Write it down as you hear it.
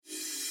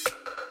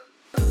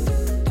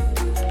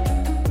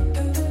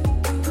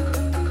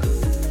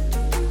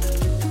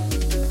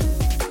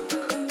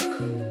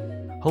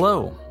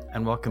Hello,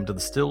 and welcome to the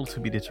Still to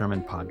Be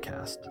Determined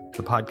podcast,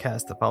 the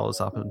podcast that follows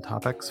up on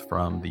topics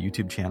from the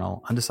YouTube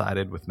channel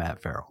Undecided with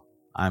Matt Farrell.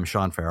 I'm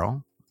Sean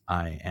Farrell.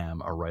 I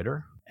am a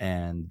writer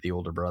and the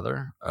older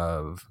brother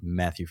of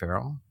Matthew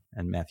Farrell,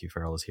 and Matthew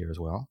Farrell is here as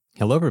well.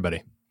 Hello,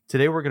 everybody.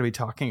 Today we're going to be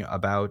talking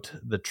about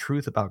the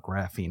truth about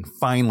graphene.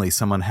 Finally,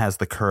 someone has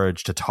the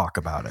courage to talk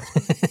about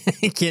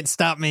it. You can't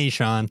stop me,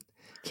 Sean.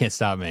 Can't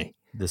stop me.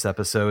 This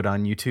episode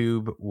on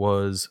YouTube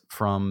was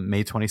from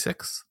May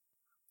 26th,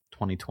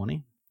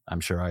 2020. I'm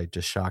sure I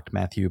just shocked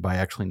Matthew by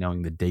actually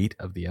knowing the date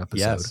of the episode.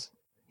 Yes.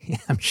 Yeah,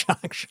 I'm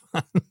shocked,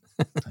 Sean.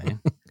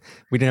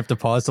 We didn't have to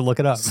pause to look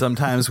it up.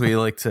 Sometimes we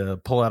like to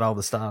pull out all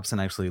the stops and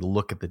actually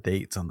look at the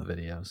dates on the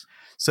videos.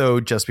 So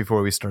just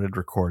before we started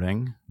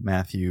recording,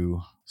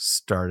 Matthew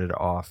started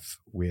off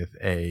with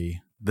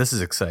this is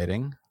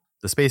exciting.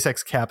 The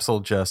SpaceX capsule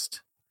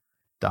just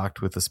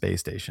docked with the space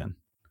station.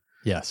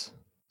 Yes.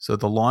 So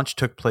the launch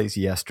took place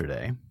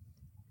yesterday.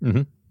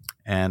 Mm-hmm.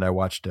 And I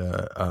watched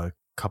a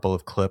couple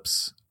of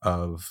clips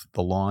of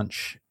the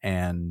launch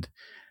and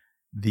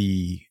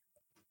the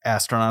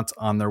astronauts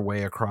on their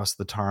way across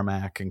the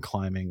tarmac and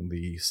climbing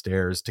the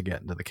stairs to get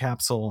into the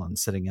capsule and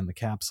sitting in the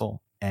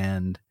capsule.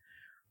 And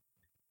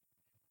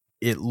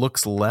it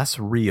looks less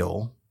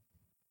real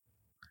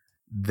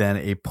than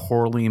a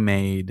poorly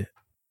made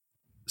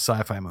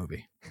sci-fi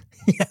movie.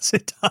 Yes,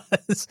 it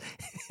does.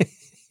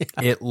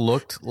 Yeah. It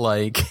looked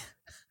like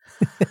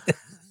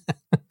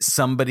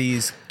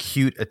somebody's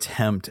cute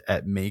attempt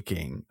at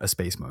making a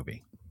space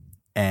movie.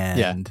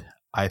 And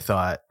I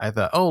thought,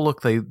 oh,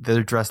 look, they're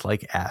dressed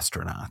like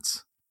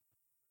astronauts.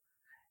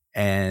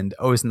 And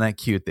oh, isn't that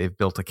cute? They've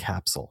built a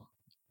capsule.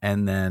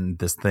 And then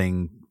this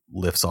thing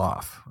lifts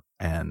off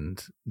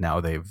and now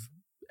they've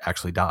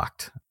actually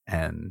docked.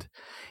 And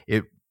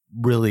it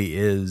really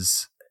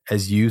is,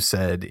 as you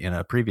said in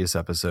a previous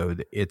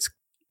episode, it's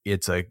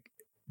a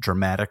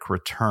dramatic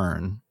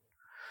return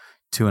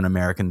to an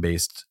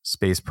American-based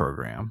space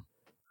program.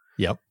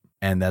 Yep.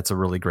 And that's a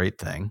really great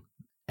thing.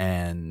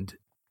 And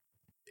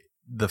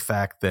the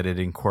fact that it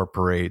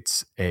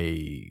incorporates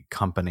a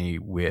company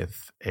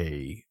with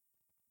a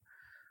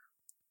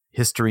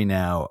history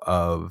now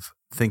of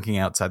thinking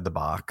outside the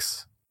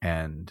box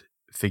and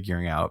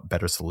figuring out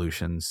better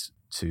solutions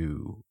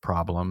to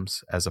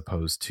problems as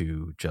opposed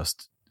to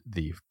just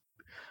the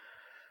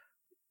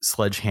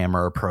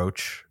sledgehammer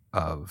approach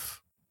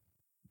of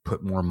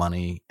put more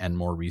money and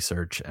more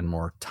research and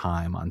more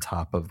time on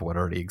top of what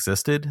already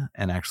existed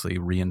and actually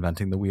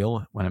reinventing the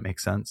wheel when it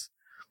makes sense,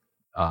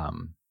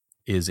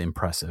 is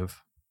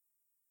impressive.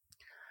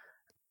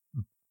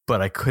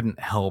 But I couldn't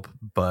help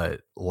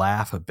but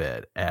laugh a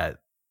bit at,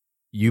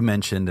 you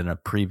mentioned in a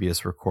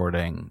previous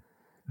recording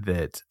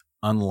that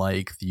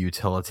unlike the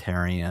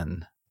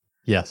utilitarian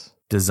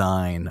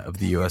design of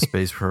the U.S.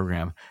 space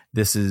program,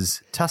 this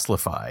is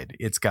Tesla-fied.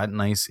 It's got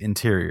nice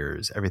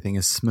interiors. Everything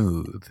is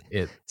smooth.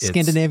 It's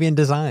Scandinavian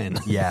design.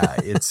 Yeah,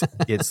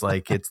 it's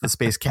like it's the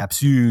space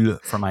capsule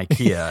from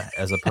IKEA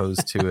as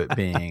opposed to it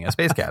being a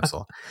space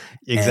capsule.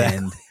 Exactly.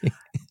 And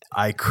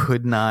I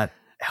could not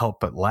help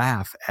but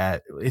laugh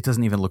at it.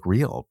 Doesn't even look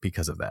real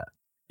because of that.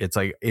 It's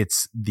like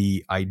it's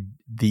the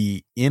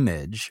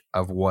image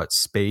of what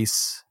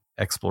space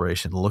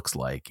exploration looks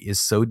like is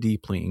so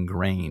deeply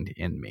ingrained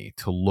in me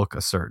to look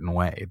a certain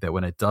way that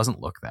when it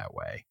doesn't look that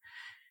way,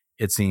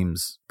 it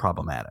seems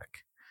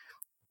problematic.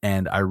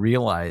 And I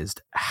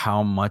realized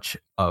how much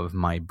of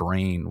my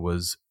brain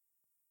was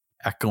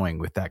echoing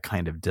with that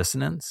kind of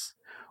dissonance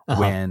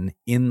when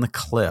in the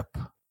clip,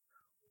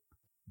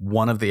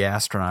 one of the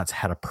astronauts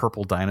had a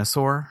purple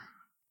dinosaur.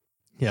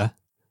 Yeah.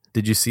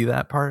 Did you see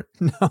that part?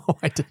 No,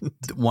 I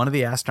didn't. One of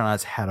the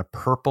astronauts had a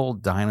purple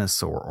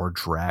dinosaur or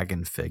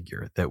dragon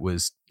figure that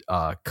was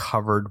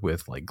covered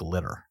with like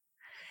glitter.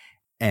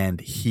 And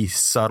he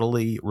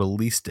subtly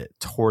released it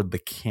toward the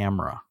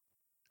camera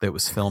that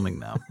was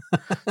filming them.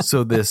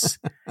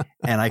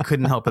 And I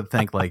couldn't help but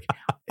think like,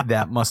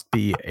 that must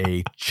be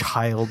a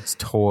child's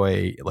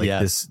toy. Like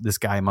this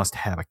guy must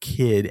have a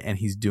kid and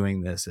he's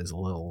doing this as a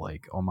little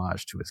like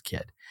homage to his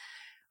kid.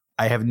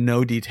 I have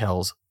no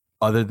details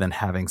other than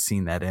having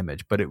seen that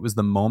image, but it was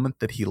the moment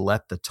that he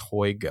let the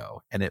toy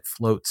go and it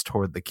floats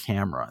toward the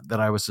camera that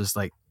I was just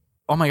like,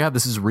 oh my God,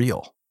 this is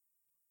real.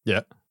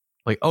 Yeah.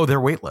 Like, oh,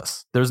 they're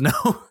weightless.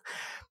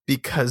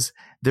 Because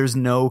there's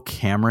no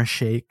camera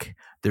shake.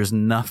 There's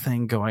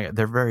nothing going.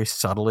 They're very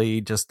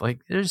subtly just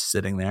like, they're just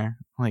sitting there.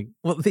 Like,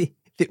 well,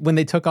 when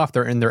they took off,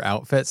 they're in their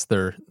outfits,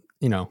 they're,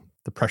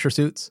 the pressure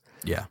suits.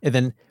 Yeah. And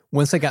then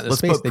once they got into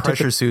space, let's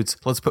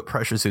put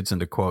pressure suits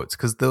into quotes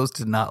because those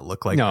did not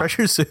look like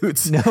pressure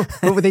suits. No,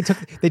 but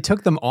they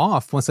took them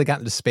off once they got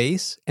into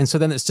space. And so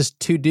then it's just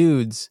two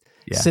dudes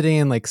sitting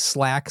in like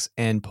slacks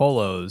and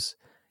polos.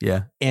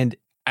 Yeah. And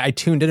I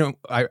tuned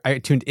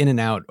in and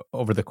out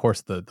over the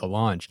course of the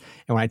launch.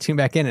 And when I tuned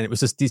back in and it was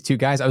just these two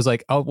guys, I was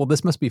like, oh, well,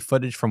 this must be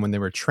footage from when they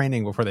were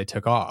training before they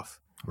took off.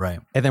 Right.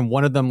 And then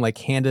one of them like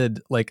handed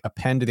like a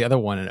pen to the other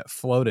one and it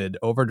floated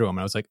over to him.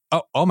 And I was like,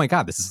 oh my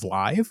God, this is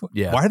live?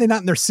 Yeah. Why are they not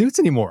in their suits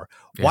anymore?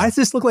 Yeah. Why does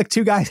this look like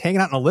two guys hanging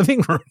out in a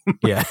living room?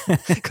 Yeah.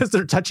 Because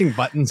they're touching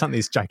buttons on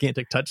these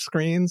gigantic touch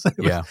screens.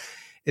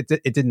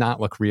 It did not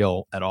look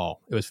real at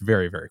all. It was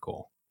very, very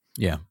cool.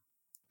 Yeah.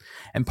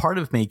 And part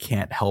of me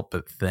can't help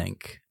but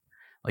think,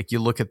 like, you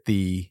look at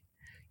the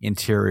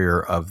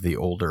interior of the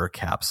older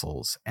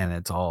capsules and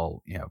it's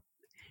all,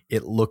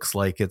 it looks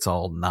like it's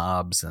all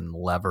knobs and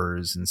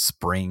levers and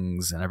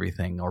springs and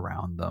everything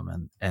around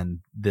them. And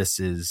this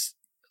is,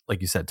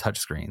 like you said, touch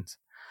screens.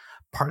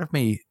 Part of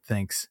me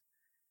thinks,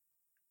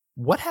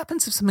 what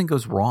happens if something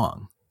goes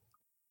wrong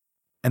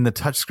and the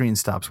touch screen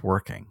stops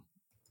working?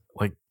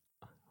 Like,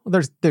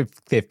 well,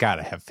 they've got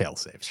to have fail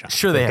safes. Sean.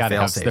 Sure, they have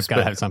fail safes. They've got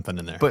to have something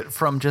in there. But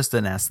from just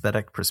an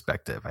aesthetic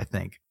perspective, I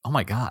think, oh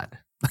my God.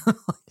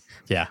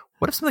 Yeah.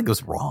 What if something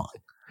goes wrong?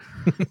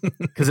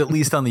 Because at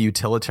least on the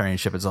utilitarian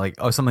ship, it's like,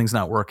 oh, something's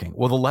not working.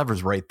 Well, the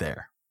lever's right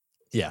there.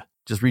 Yeah.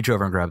 Just reach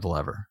over and grab the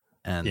lever.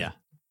 And yeah,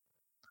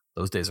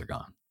 those days are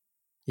gone.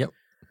 Yep.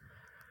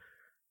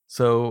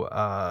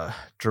 So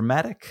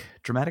dramatic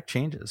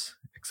changes,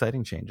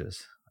 exciting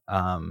changes.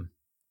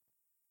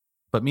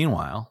 But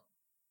meanwhile,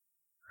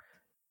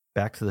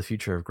 back to the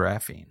future of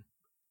graphene.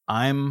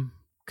 I'm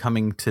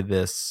coming to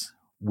this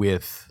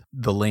with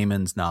the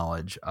layman's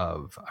knowledge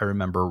of, I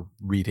remember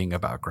reading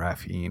about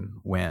graphene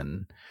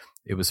when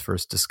it was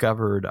first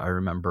discovered. I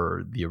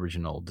remember the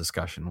original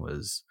discussion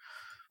was,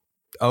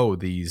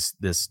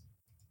 this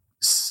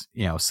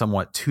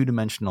somewhat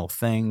two-dimensional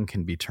thing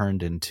can be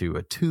turned into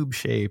a tube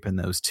shape, and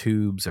those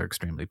tubes are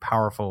extremely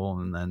powerful,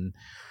 and then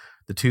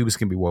the tubes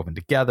can be woven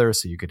together,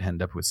 so you could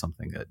end up with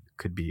something that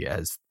could be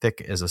as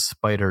thick as a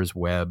spider's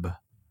web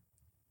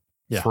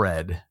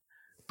thread,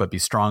 but be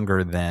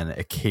stronger than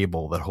a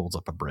cable that holds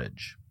up a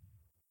bridge.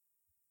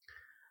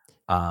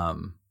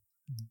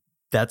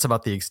 That's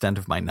about the extent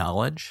of my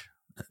knowledge.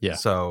 Yeah.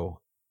 So,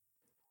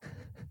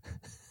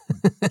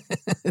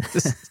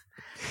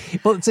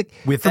 well, it's like,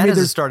 with that as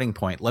a starting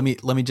point, let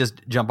me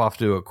just jump off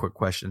to a quick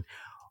question.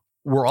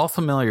 We're all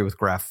familiar with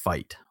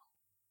graphite.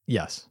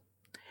 Yes.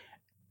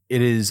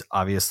 It is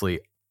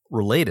obviously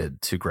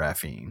related to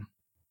graphene.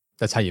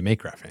 That's how you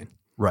make graphene.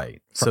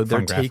 Right. So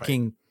they're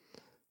taking...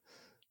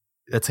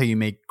 That's how you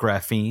make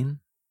graphene,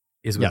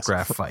 is with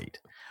graphite.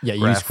 Yeah,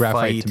 you use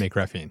graphite to make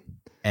graphene.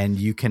 And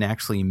you can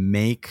actually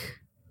make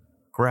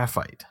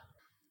graphite.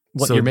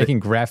 Well, so you're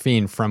making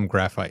graphene from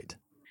graphite.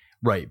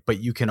 Right,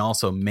 but you can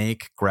also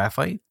make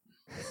graphite.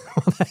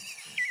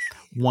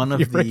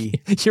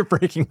 You're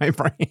breaking my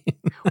brain.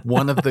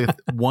 one of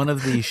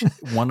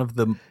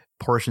the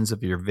portions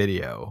of your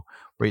video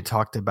where you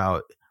talked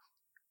about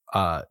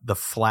the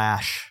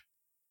flash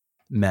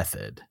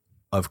method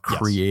of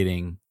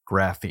creating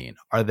graphene.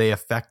 Are they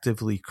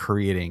effectively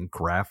creating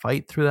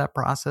graphite through that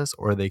process,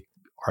 or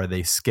are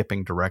they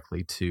skipping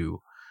directly to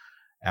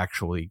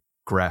actually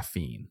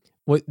graphene?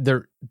 Well,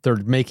 they're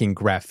making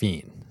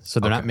graphene, so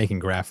they're not making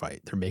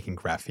graphite. They're making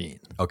graphene.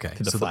 Okay,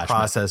 so the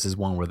process is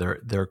one where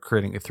they're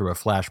creating it through a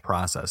flash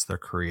process. They're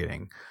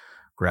creating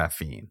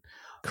graphene.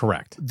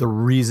 Correct. The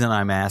reason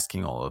I'm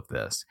asking all of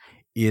this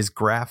is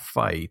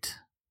graphite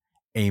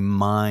a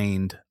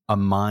mined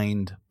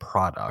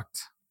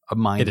product, a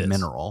mined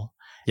mineral.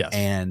 Yes.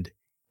 And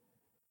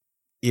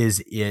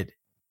is it,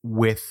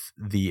 with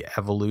the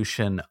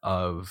evolution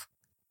of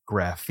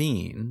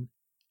graphene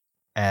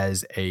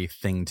as a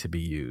thing to be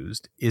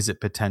used, is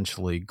it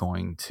potentially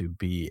going to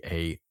be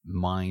a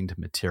mined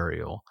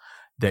material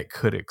that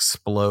could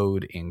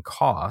explode in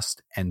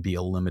cost and be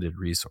a limited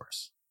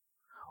resource?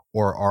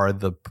 Or are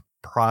the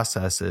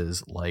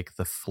processes like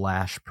the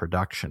flash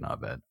production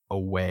of it a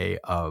way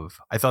of...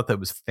 I thought that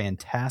was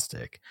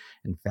fantastic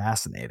and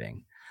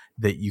fascinating,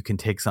 that you can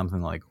take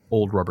something like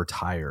old rubber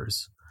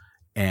tires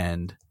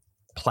and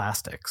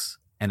plastics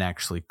and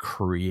actually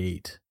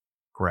create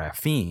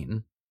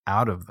graphene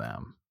out of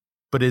them.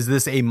 But is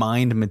this a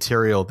mined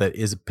material that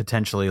is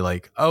potentially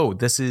like, oh,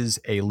 this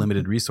is a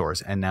limited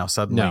resource, and now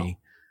suddenly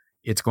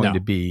it's going to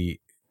be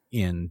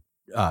in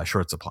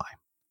short supply?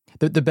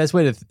 The best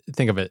way to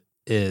think of it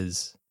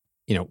is,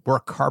 we're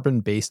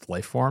carbon-based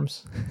life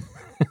forms.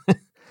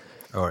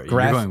 Or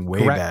you're going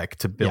way back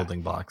to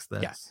building blocks.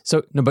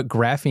 So but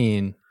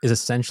graphene is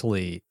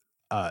essentially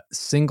a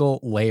single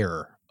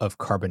layer of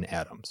carbon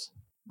atoms.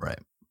 Right.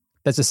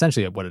 That's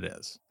essentially what it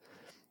is.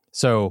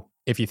 So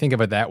if you think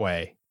of it that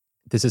way,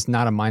 this is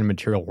not a mined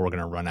material we're going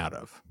to run out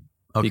of,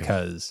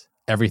 because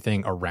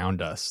everything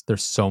around us,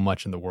 there's so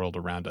much in the world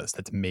around us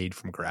that's made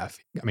from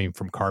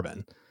from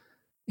carbon,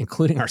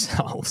 including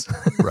ourselves.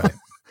 Right.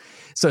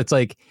 So it's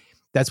like,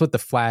 that's what the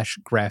flash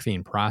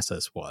graphene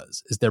process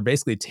was, is they're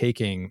basically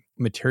taking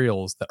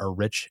materials that are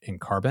rich in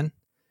carbon,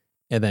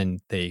 and then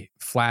they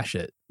flash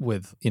it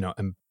with,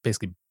 and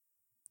basically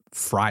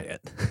fry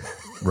it.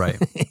 Right.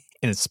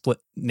 In a split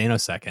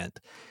nanosecond.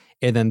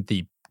 And then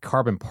the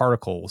carbon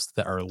particles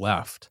that are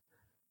left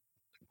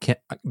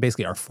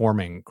basically are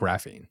forming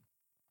graphene.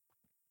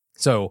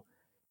 So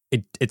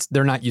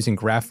they're not using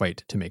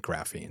graphite to make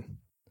graphene.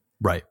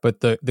 Right. But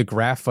the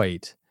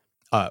graphite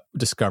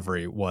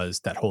discovery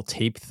was that whole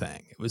tape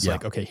thing. It was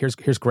like, okay, here's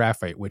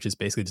graphite, which is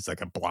basically just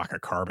like a block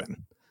of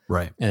carbon.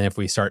 Right. And if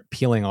we start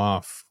peeling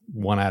off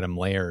one atom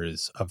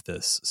layers of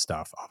this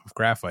stuff off of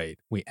graphite,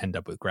 we end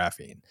up with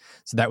graphene.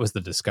 So that was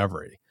the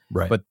discovery.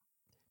 Right. But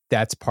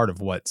that's part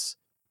of what's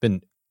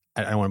been,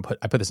 I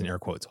put this in air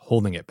quotes,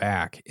 holding it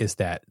back, is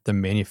that the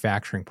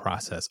manufacturing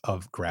process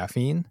of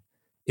graphene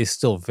is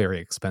still very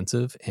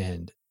expensive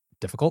and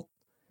difficult.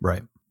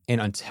 Right. And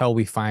until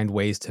we find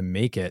ways to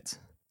make it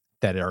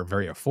that are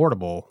very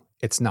affordable,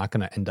 it's not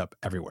going to end up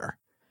everywhere.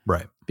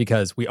 Right.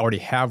 Because we already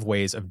have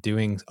ways of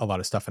doing a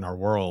lot of stuff in our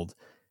world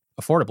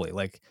affordably.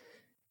 Like,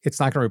 it's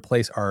not going to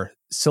replace our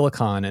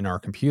silicon in our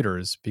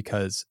computers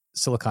because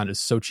silicon is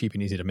so cheap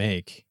and easy to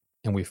make.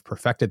 And we've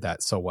perfected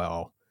that so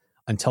well.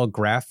 Until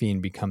graphene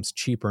becomes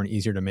cheaper and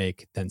easier to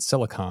make than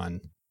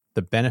silicon,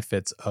 the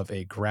benefits of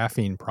a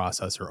graphene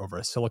processor over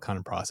a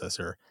silicon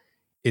processor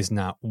is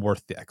not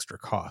worth the extra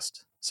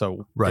cost.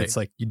 So it's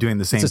like you're doing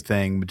the same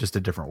thing, but just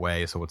a different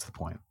way. So what's the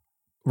point?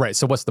 Right.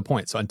 So what's the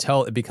point? So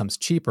until it becomes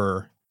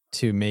cheaper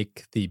to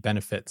make the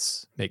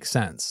benefits make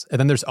sense. And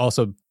then there's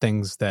also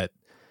things that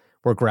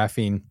where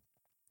graphene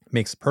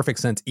makes perfect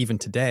sense even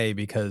today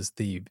because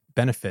the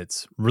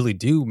benefits really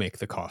do make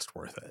the cost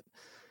worth it.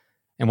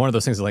 And one of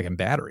those things is like in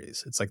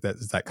batteries. It's like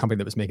that company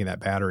that was making that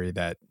battery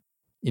that,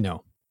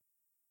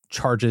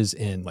 charges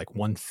in like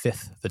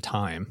 1/5 the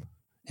time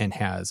and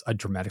has a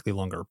dramatically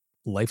longer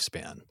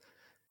lifespan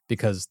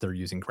because they're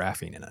using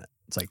graphene in it.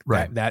 It's like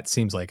that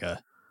seems like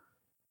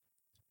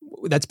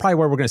that's probably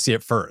where we're going to see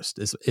it first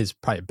is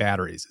probably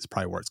batteries is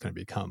probably where it's going to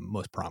become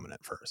most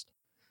prominent first.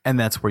 And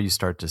that's where you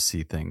start to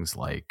see things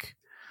like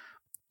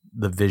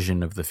the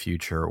vision of the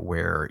future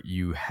where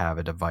you have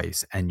a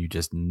device and you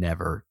just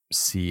never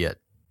see it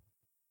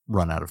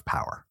run out of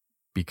power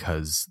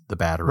because the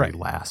battery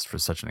lasts for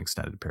such an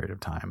extended period of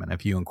time. And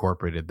if you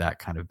incorporated that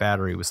kind of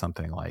battery with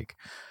something like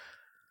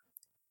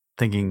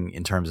thinking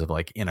in terms of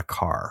like in a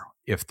car,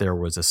 if there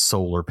was a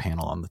solar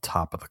panel on the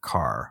top of the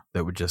car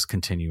that would just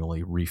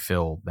continually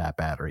refill that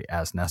battery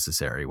as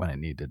necessary when it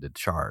needed to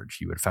charge,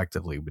 you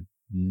effectively would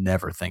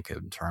never think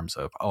in terms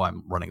of, oh,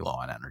 I'm running low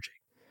on energy.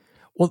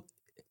 Well,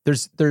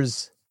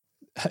 there's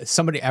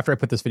somebody, after I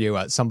put this video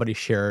out, somebody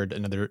shared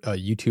another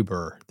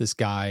YouTuber, this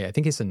guy, I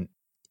think he's in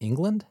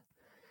England,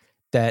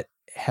 that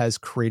has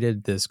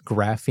created this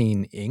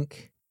graphene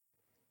ink.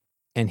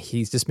 And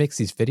he just makes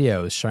these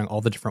videos showing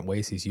all the different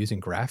ways he's using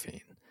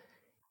graphene.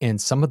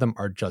 And some of them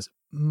are just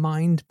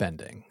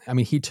mind-bending. I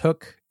mean, he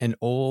took an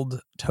old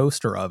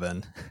toaster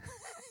oven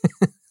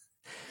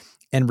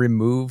and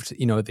removed,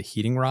 the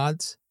heating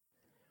rods.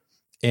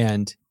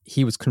 And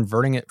he was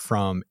converting it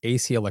from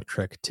AC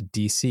electric to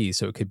DC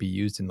so it could be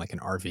used in like an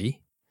RV.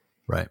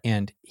 Right.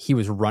 And he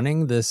was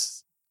running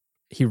this,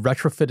 he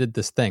retrofitted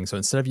this thing. So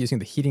instead of using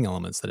the heating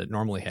elements that it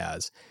normally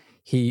has,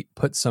 he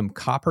put some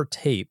copper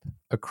tape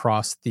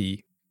across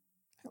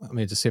let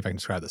me just see if I can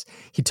describe this.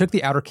 He took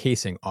the outer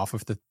casing off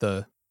of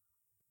the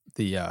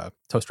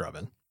toaster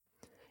oven.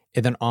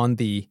 And then on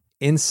the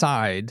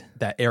inside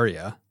that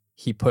area,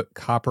 he put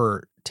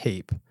copper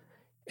tape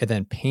and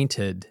then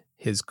painted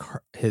his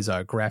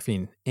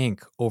graphene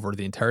ink over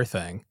the entire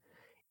thing,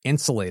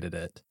 insulated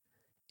it,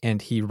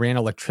 and he ran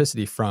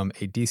electricity from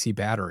a DC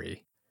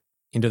battery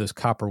into those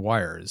copper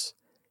wires.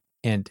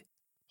 And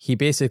he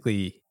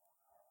basically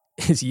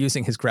is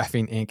using his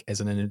graphene ink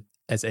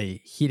as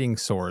a heating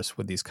source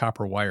with these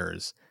copper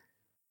wires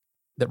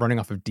that running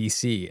off of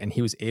DC. And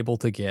he was able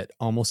to get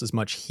almost as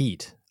much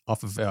heat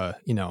off of a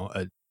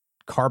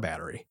car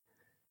battery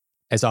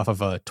as off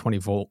of a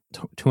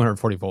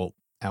 240 volt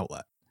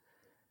outlet.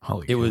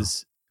 Holy it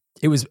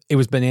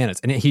was bananas.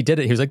 And he did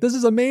it. He was like, this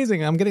is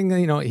amazing. I'm getting,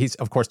 he's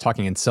of course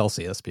talking in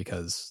Celsius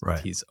because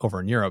he's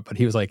over in Europe, but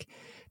he was like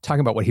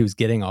talking about what he was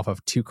getting off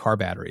of 2 car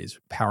batteries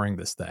powering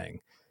this thing.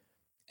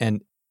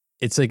 And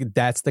it's like,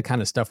 that's the kind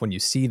of stuff when you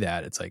see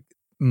that, it's like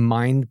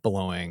mind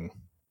blowing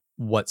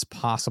what's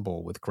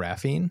possible with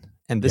graphene.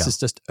 And this is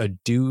just a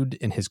dude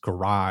in his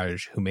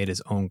garage who made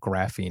his own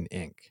graphene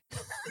ink.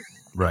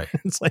 Right.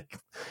 It's like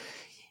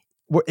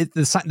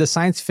the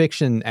science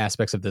fiction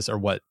aspects of this are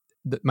what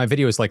my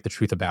video is like the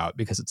truth about,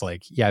 because it's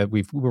like,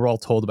 we were all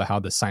told about how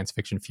the science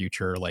fiction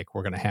future, like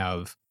we're going to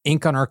have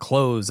ink on our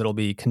clothes that'll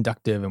be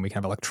conductive, and we can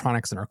have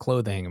electronics in our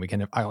clothing, and we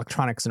can have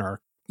electronics in our,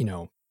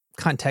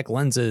 contact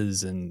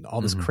lenses and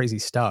all this crazy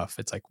stuff.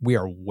 It's like, we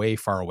are way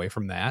far away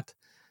from that.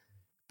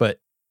 But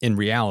in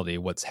reality,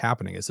 what's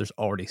happening is there's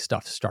already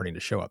stuff starting to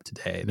show up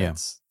today.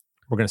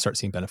 We're going to start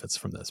seeing benefits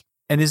from this.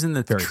 And isn't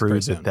it the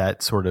truth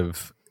that sort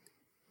of,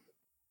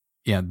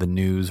 the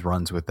news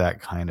runs with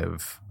that kind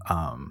of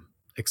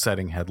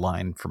exciting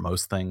headline for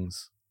most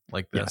things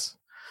like this?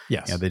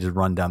 Yes. They just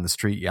run down the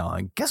street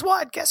yelling, guess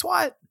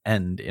what?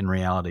 And in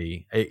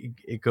reality,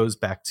 it goes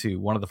back to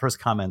one of the first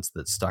comments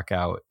that stuck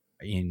out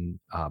in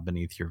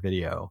beneath your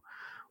video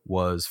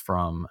was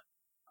from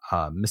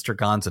Mr.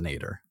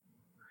 Gonzinator.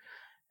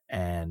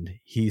 And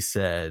he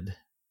said,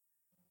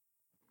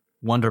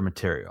 wonder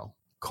material,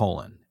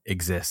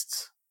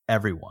 exists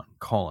everyone,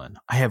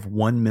 I have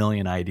 1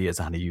 million ideas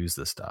on how to use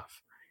this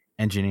stuff.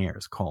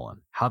 Engineers,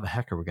 how the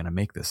heck are we going to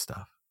make this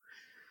stuff?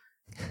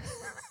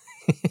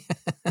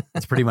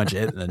 That's pretty much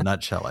it in a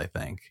nutshell, I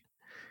think,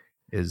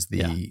 is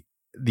the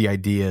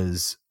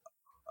ideas.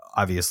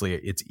 Obviously,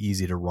 it's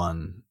easy to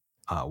run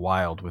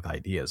wild with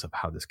ideas of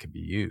how this could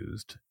be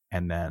used.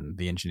 And then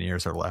the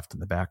engineers are left in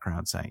the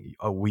background saying,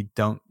 oh, we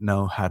don't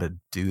know how to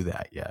do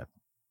that yet.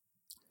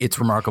 It's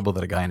remarkable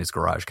that a guy in his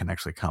garage can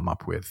actually come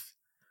up with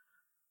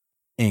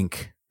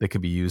ink that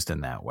could be used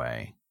in that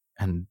way.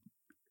 And,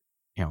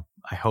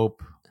 I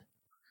hope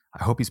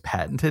he's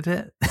patented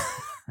it.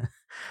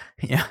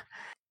 Yeah.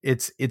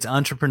 It's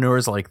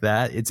entrepreneurs like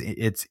that. It's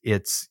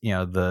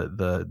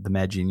the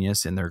mad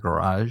genius in their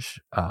garage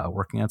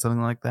working on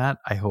something like that.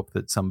 I hope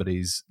that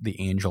somebody's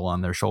the angel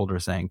on their shoulder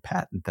saying,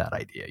 patent that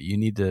idea. You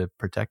need to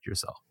protect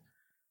yourself.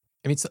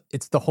 I mean,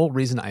 it's the whole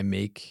reason I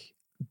make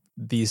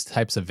these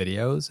types of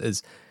videos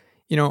is,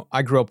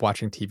 I grew up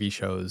watching TV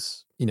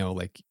shows,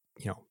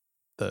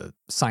 the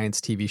science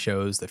TV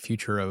shows, the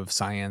future of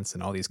science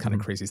and all these kind of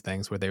crazy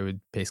things where they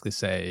would basically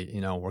say,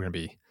 we're going to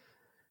be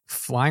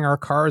flying our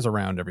cars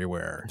around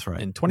everywhere. That's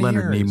right. In 20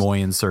 Leonard years.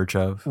 Nimoy in Search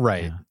of.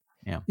 Right.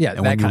 Yeah.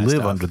 And when you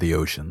live under the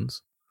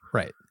oceans.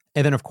 Right.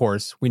 And then, of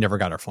course, we never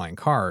got our flying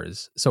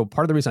cars. So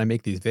part of the reason I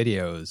make these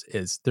videos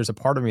is there's a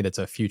part of me that's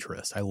a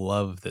futurist. I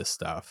love this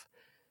stuff.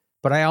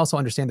 But I also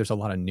understand there's a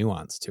lot of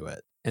nuance to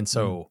it. And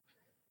so,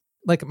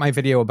 like my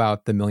video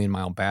about the 1 million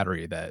mile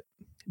battery that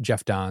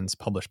Jeff Don's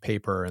published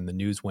paper and the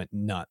news went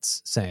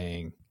nuts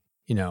saying,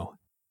 1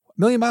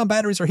 million mile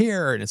batteries are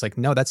here. And it's like,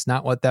 no, that's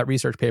not what that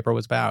research paper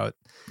was about.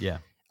 Yeah.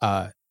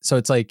 So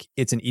it's like,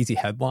 it's an easy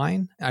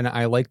headline. And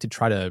I like to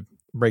try to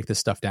break this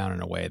stuff down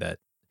in a way that,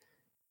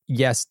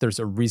 yes, there's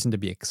a reason to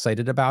be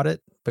excited about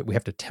it, but we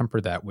have to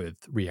temper that with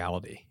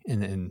reality.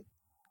 And in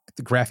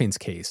the graphene's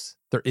case,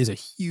 there is a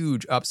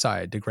huge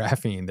upside to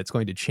graphene that's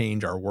going to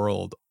change our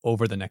world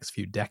over the next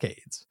few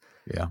decades.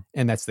 Yeah.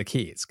 And that's the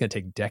key. It's going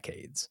to take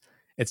decades.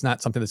 It's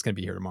not something that's going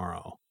to be here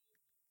tomorrow.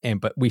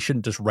 But we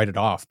shouldn't just write it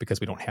off because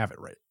we don't have it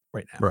right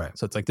now. Right.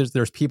 So it's like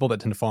there's people that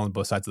tend to fall on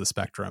both sides of the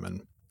spectrum.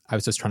 And I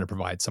was just trying to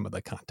provide some of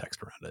the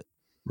context around it.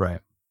 Right.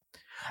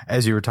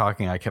 As you were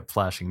talking, I kept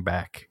flashing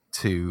back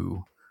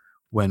to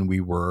when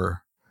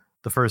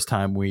the first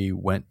time we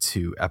went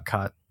to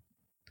Epcot.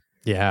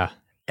 Yeah.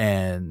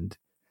 And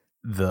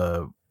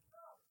the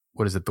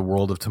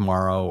World of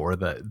Tomorrow, or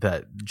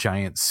that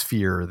giant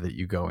sphere that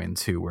you go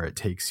into where it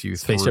takes you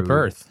Spaceship through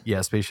Earth.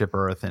 Yeah, Spaceship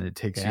Earth, and it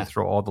takes you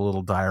through all the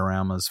little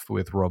dioramas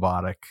with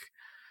robotic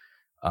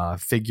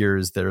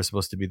figures that are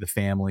supposed to be the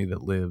family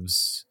that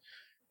lives.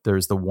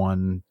 There's the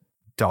one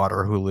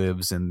daughter who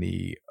lives in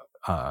the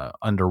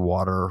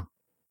underwater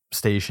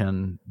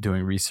station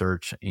doing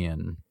research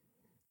in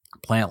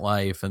plant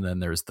life, and then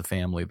there's the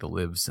family that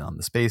lives on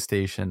the space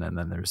station, and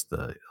then there's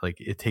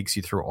it takes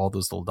you through all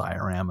those little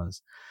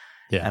dioramas.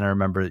 Yeah. And I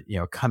remember,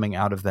 coming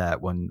out of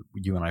that when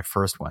you and I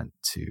first went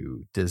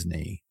to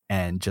Disney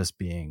and just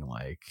being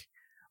like,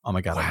 oh my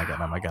God, wow. Oh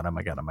my God, oh my God, oh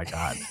my God, oh my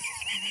God.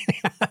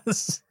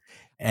 Yes.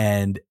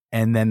 And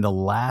then the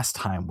last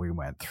time we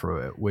went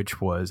through it,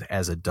 which was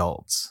as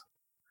adults,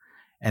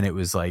 and it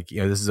was like,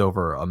 this is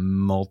over a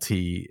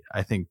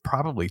I think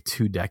probably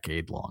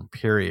 2-decade long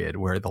period,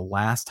 where the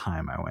last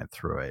time I went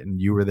through it, and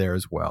you were there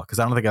as well, because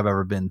I don't think I've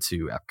ever been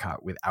to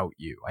Epcot without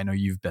you. I know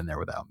you've been there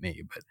without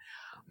me, but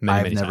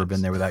I've never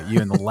been there without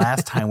you. And the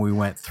last time we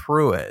went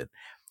through it,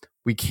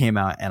 we came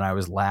out and I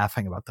was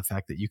laughing about the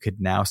fact that you could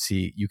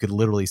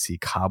literally see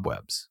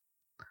cobwebs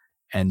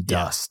and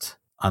dust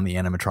on the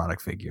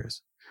animatronic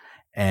figures.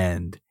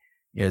 And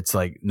it's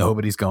like,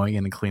 nobody's going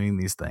in and cleaning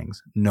these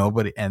things.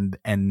 Nobody. And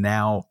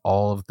now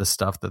all of the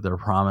stuff that they're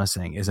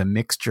promising is a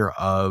mixture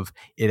of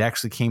it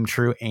actually came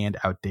true and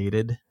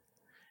outdated.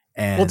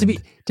 And well,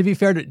 to be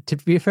fair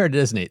to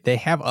Disney, they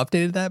have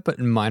updated that, but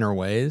in minor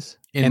ways.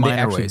 They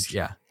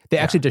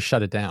actually just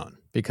shut it down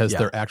because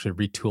they're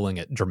actually retooling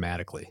it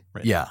dramatically.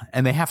 Right now.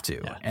 And they have to.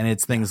 Yeah. And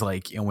it's things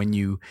like,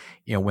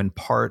 when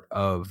part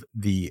of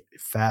the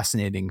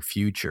fascinating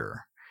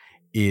future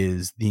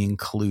is the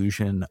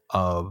inclusion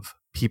of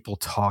people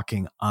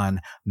talking on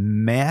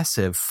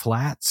massive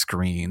flat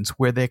screens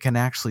where they can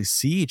actually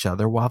see each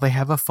other while they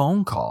have a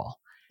phone call.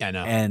 I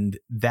know. And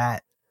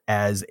that,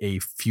 as a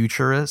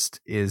futurist,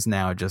 is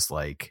now just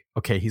like,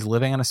 okay, he's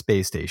living on a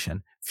space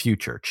station.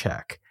 Future,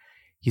 check.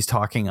 He's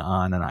talking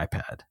on an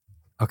iPad.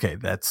 Okay,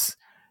 that's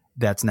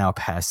now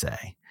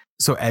passé.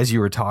 So as you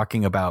were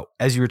talking about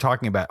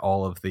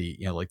all of the,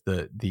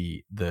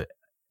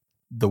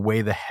 the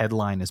way the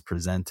headline is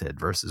presented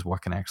versus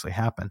what can actually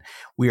happen,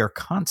 we are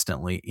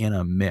constantly in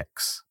a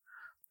mix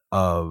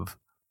of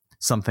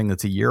something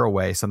that's a year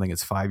away, something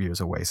that's 5 years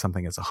away,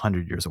 something that's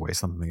 100 years away,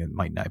 something that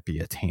might not be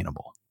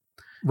attainable.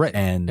 Right.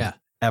 And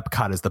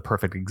Epcot is the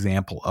perfect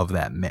example of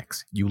that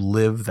mix. You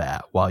live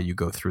that while you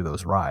go through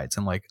those rides,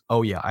 and like,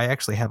 oh yeah, I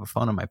actually have a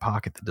phone in my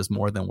pocket that does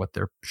more than what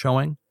they're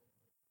showing.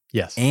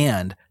 Yes.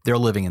 And they're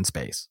living in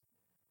space.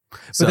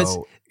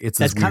 So it's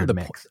this weird kind of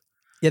mix.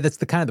 That's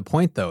the kind of the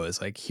point, though, is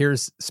like,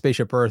 here's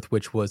Spaceship Earth,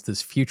 which was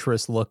this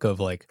futurist look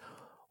of like,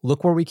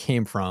 look where we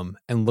came from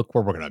and look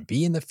where we're going to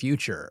be in the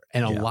future.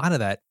 And a lot of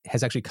that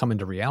has actually come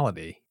into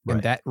reality. Right.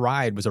 And that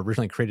ride was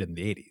originally created in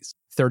the 80s.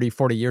 30,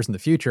 40 years in the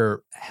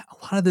future,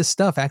 a lot of this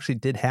stuff actually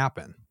did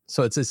happen.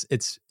 So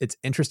it's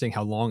interesting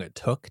how long it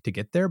took to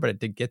get there, but it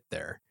did get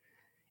there.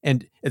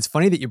 And it's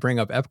funny that you bring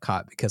up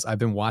Epcot, because I've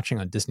been watching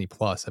on Disney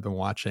Plus, I've been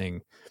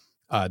watching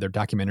their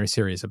documentary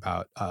series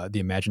about the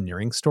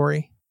Imagineering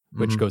story,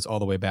 which goes all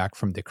the way back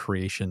from the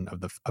creation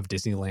of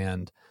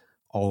Disneyland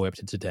all the way up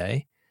to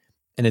today.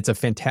 And it's a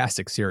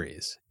fantastic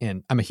series.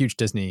 And I'm a huge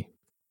Disney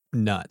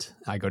nut.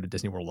 I go to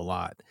Disney World a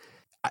lot.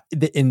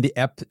 In the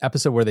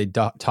episode where they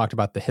talked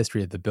about the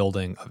history of the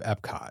building of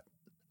Epcot,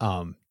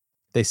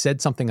 they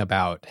said something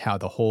about how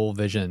the whole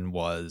vision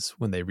was,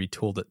 when they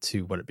retooled it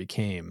to what it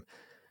became,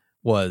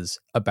 was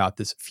about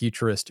this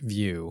futurist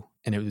view.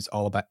 And it was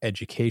all about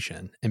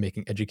education and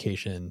making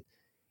education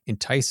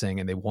enticing.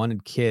 And they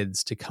wanted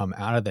kids to come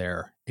out of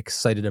there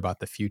excited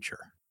about the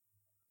future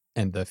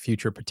and the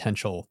future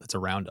potential that's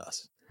around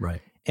us.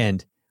 Right.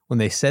 And when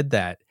they said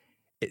that,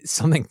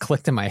 something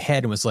clicked in my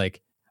head and was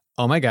like,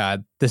 oh my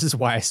God, this is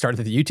why I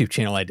started the YouTube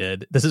channel I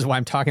did. This is why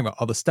I'm talking about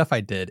all the stuff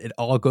I did. It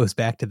all goes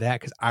back to that,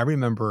 because I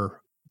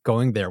remember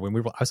going there when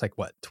I was like,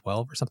 what,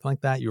 12 or something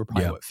like that? You were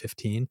probably,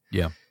 15?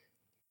 Yeah.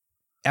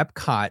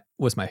 Epcot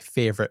was my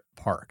favorite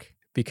park,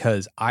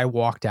 because I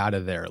walked out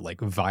of there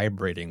like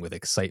vibrating with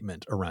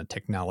excitement around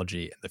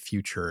technology and the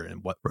future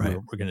and what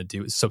we're going to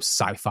do. It's so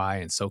sci-fi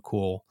and so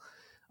cool.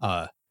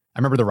 I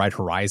remember the ride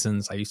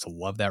Horizons. I used to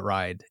love that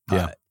ride.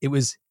 Yeah.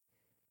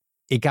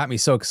 It got me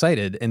so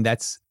excited. And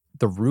that's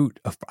the root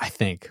of, I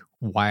think,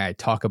 why I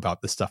talk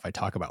about the stuff I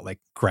talk about, like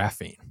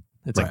graphene.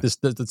 It's like this,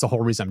 that's the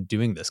whole reason I'm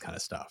doing this kind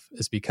of stuff,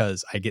 is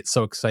because I get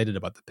so excited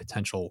about the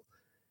potential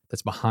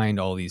that's behind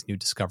all these new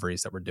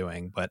discoveries that we're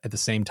doing. But at the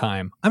same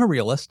time, I'm a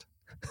realist.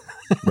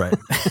 Right.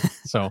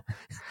 So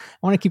I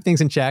want to keep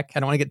things in check. I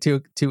don't want to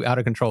get too out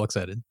of control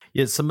excited.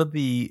 Yeah. Some of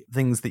the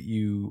things that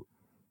you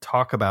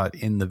talk about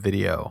in the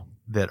video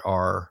that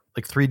are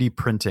like 3D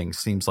printing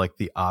seems like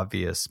the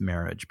obvious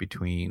marriage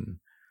between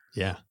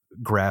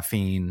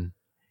graphene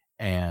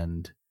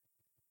and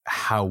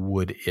how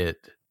would it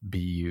be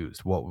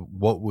used?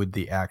 What would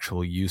the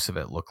actual use of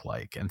it look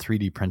like? And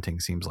 3D printing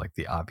seems like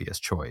the obvious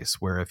choice,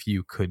 where if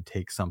you could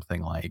take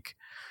something like,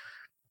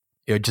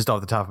 just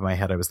off the top of my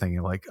head, I was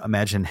thinking, like,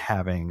 imagine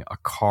having a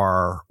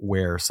car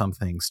where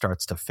something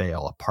starts to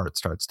fail, a part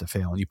starts to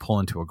fail, and you pull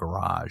into a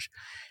garage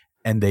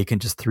and they can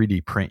just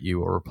 3D print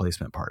you a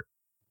replacement part.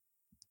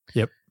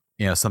 Yep.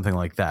 Something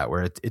like that,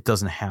 where it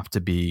doesn't have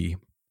to be,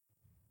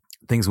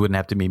 things wouldn't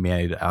have to be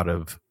made out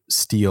of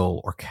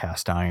steel or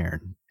cast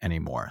iron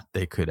anymore.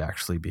 They could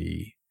actually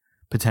be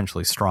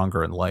potentially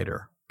stronger and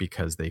lighter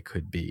because they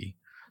could be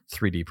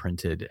 3D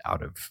printed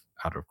out of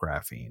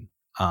graphene.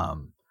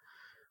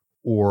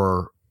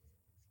 Or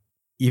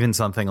even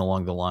something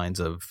along the lines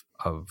of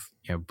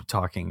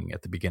talking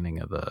at the beginning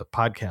of the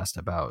podcast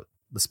about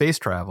the space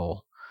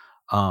travel,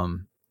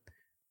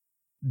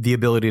 the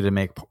ability to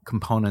make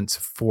components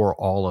for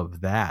all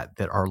of that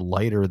are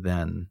lighter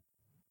than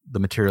the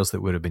materials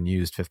that would have been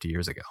used 50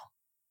 years ago.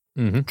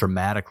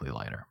 Dramatically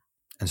lighter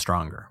and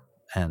stronger,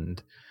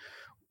 and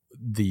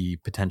the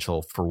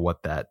potential for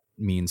what that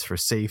means for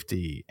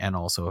safety and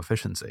also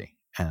efficiency.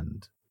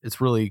 And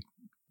it's really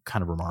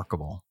kind of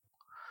remarkable.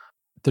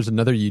 There's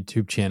another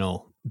YouTube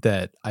channel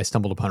that I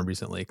stumbled upon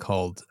recently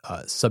called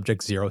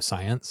Subject Zero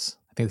Science.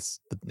 I think that's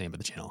the name of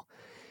the channel.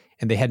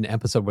 And they had an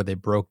episode where they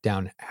broke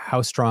down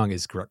how strong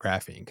is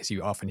graphene, because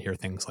you often hear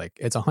things like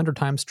it's 100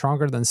 times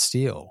stronger than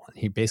steel. And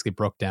he basically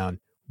broke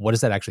down, what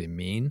does that actually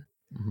mean?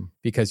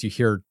 Because you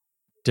hear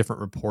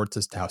different reports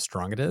as to how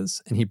strong it is.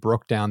 And he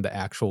broke down the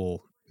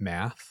actual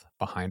math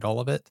behind all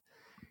of it.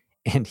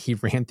 And he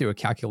ran through a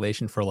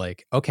calculation for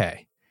like,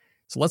 okay,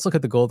 so let's look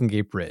at the Golden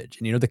Gate Bridge.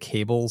 And the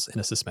cables in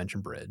a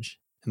suspension bridge.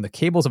 And the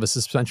cables of a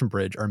suspension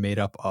bridge are made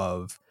up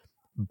of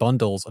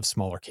bundles of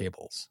smaller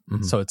cables.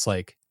 So it's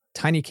like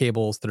tiny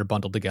cables that are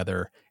bundled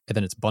together, and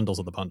then it's bundles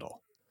of the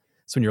bundle.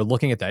 So when you're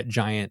looking at that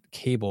giant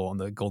cable on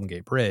the Golden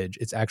Gate Bridge,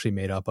 it's actually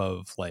made up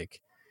of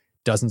like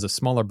dozens of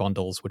smaller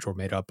bundles, which were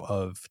made up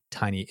of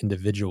tiny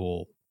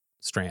individual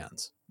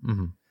strands.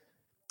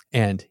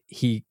 And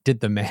he did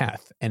the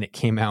math, and it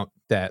came out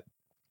that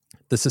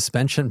the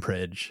suspension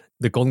bridge,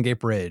 the Golden Gate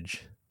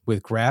Bridge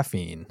with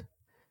graphene,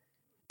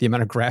 the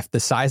amount of the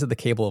size of the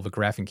cable of a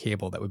graphene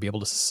cable that would be able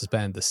to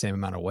suspend the same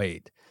amount of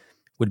weight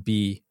would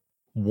be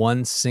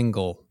one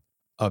single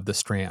of the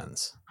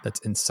strands that's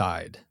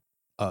inside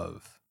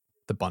of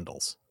the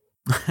bundles.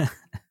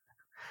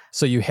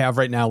 So you have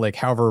right now, like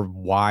however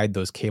wide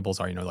those cables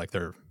are, like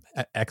they're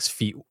X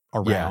feet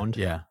around.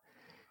 Yeah.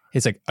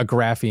 It's like a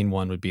graphene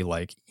one would be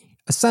like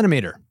a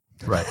centimeter.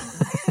 Right.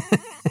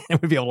 And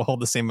would be able to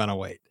hold the same amount of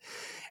weight.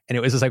 And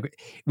it was just like,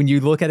 when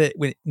you look at it,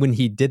 when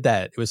he did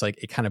that, it was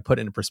like, it kind of put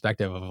it in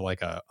perspective of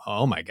like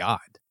oh my God,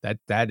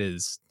 that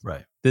is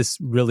right. This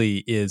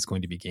really is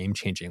going to be game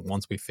changing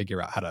once we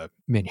figure out how to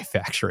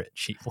manufacture it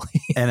cheaply.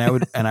 And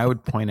I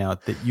would point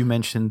out that you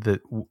mentioned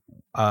that,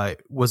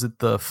 was it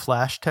the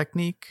flash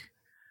technique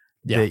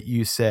that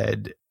you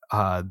said,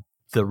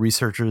 the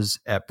researchers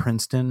at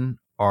Princeton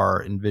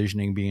are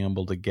envisioning being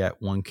able to get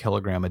 1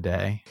 kilogram a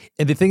day.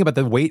 And the thing about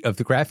the weight of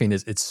the graphene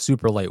is it's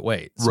super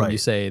lightweight. So when Right. you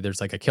say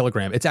there's like a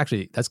kilogram,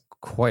 that's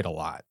quite a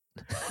lot.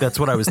 That's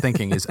what I was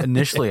thinking is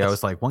initially I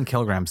was like 1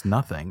 kilogram's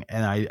nothing.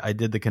 And I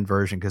did the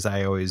conversion because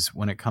I always,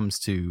 when it comes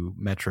to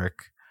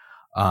metric,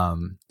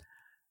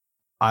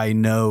 I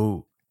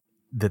know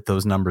that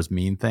those numbers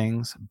mean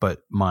things,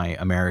 but my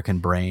American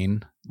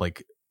brain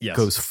like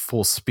goes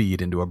full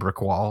speed into a brick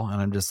wall.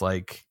 And I'm just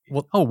like,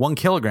 1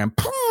 kilogram.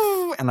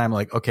 And I'm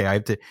like,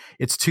 okay,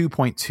 it's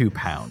 2.2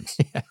 pounds.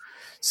 Yeah.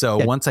 So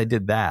once I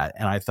did that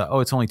and I thought,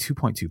 it's only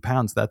 2.2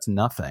 pounds. That's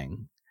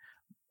nothing.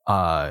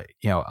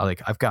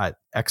 Like I've got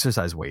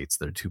exercise weights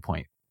that are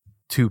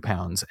 2.2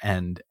 pounds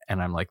and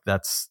I'm like,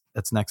 that's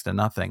next to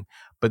nothing.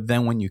 But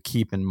then when you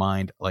keep in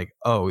mind like,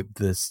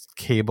 this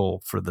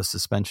cable for the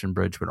suspension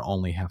bridge would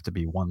only have to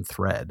be 1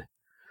 thread.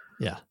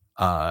 Yeah.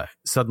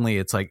 Suddenly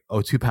it's like,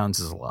 2 pounds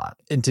is a lot.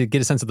 And to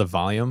get a sense of the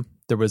volume,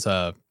 there was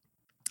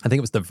I think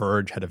it was The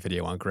Verge had a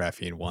video on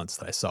graphene once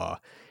that I saw,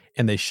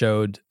 and they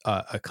showed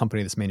a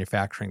company that's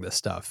manufacturing this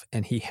stuff,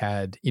 and he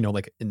had,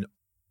 like an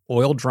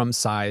oil drum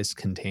sized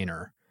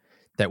container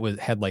that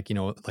had like a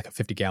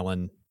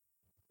 50-gallon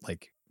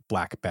like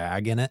black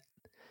bag in it.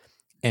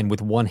 And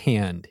with one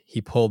hand,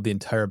 he pulled the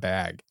entire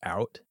bag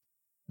out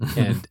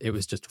and it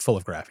was just full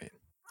of graphene.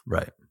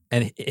 Right.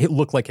 And it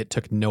looked like it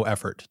took no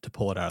effort to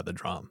pull it out of the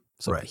drum.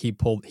 So right. he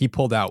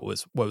pulled out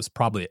what was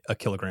probably a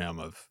kilogram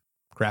of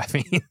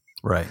graphene.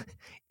 Right.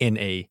 In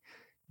a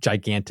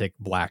gigantic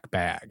black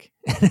bag.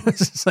 And it was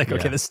just like,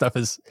 okay, this stuff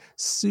is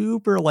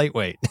super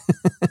lightweight.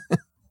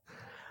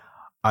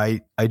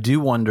 I do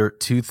wonder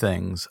 2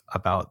 things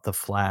about the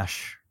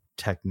flash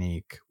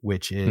technique,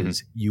 which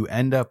is you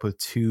end up with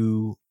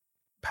 2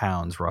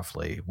 pounds,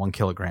 roughly 1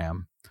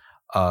 kilogram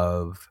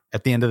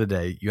at the end of the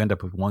day, you end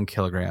up with 1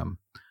 kilogram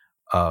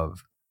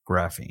of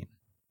graphene.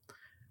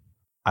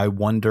 I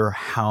wonder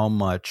how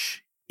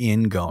much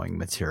ingoing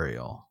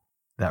material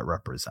that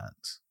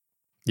represents.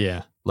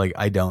 Yeah. Like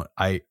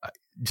I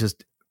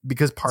just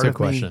because part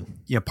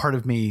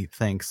of me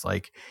thinks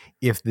like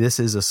if this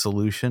is a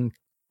solution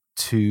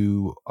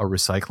to a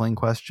recycling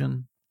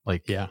question,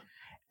 like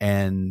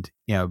and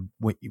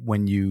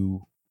when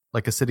you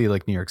like a city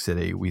like New York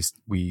City, we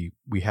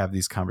have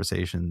these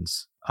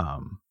conversations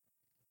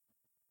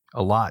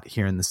a lot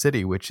here in the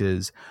city, which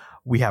is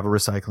we have a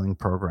recycling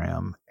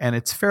program and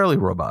it's fairly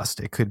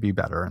robust. It could be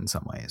better in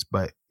some ways,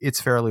 but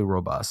it's fairly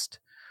robust.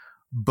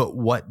 But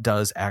what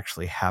does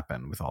actually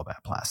happen with all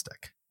that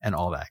plastic and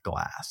all that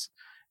glass?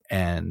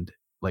 And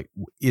like,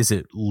 is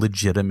it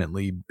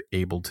legitimately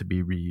able to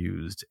be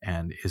reused?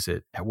 And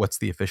what's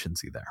the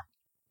efficiency there?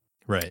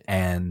 Right.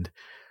 And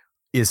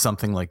is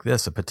something like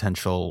this a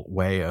potential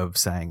way of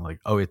saying like,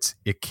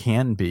 it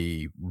can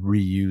be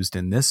reused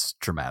in this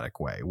dramatic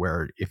way,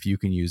 where if you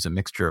can use a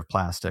mixture of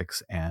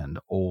plastics and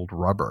old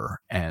rubber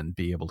and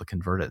be able to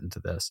convert it into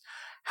this,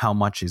 how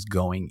much is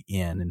going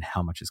in and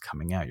how much is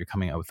coming out? You're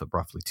coming out with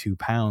roughly 2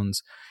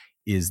 pounds.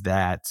 Is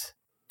that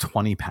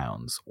 20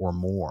 pounds or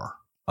more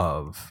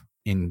of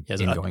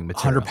ingoing material?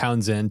 100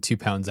 pounds in, 2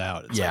 pounds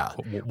out. It's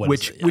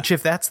which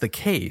if that's the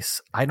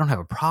case, I don't have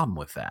a problem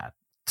with that.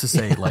 To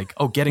say like,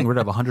 getting rid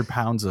of 100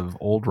 pounds of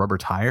old rubber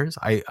tires.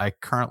 I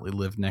currently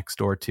live next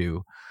door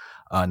to,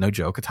 no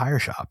joke, a tire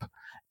shop,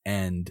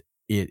 and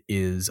it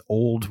is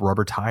old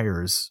rubber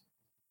tires.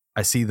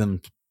 I see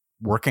them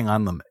working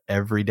on them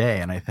every day,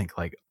 and I think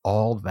like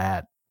all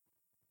that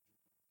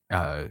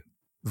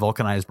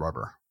vulcanized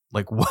rubber,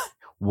 like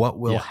what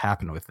will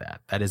happen with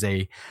that? That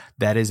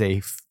is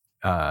a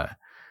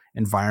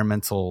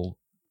environmental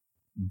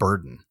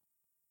burden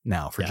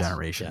now for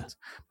generations.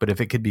 But if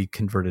it could be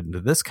converted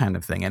into this kind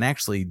of thing and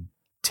actually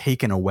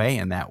taken away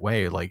in that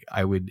way, like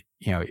I would,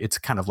 it's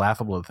kind of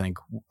laughable to think,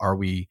 are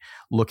we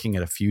looking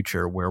at a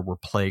future where we're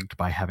plagued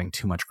by having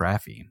too much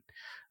graphene?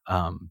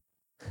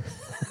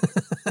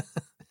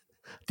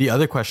 The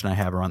other question I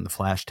have around the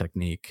flash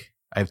technique,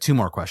 I have 2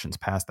 more questions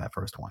past that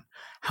first one.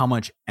 How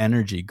much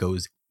energy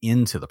goes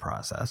into the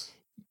process?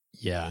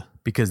 Yeah.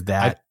 Because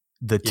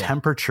the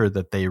temperature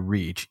that they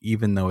reach,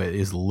 even though it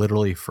is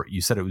literally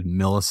you said it was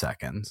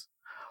milliseconds,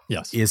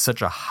 is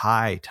such a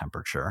high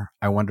temperature.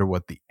 I wonder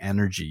what the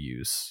energy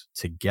use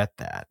to get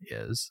that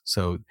is.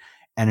 So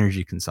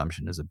energy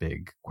consumption is a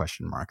big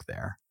question mark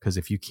there, because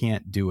if you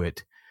can't do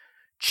it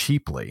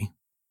cheaply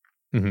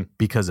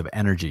because of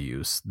energy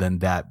use, then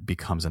that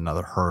becomes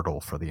another hurdle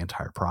for the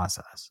entire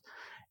process.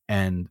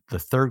 And the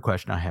third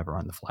question I have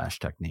around the flash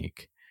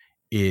technique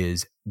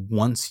is,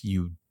 once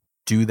you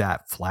do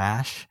that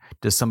flash,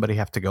 does somebody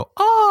have to go,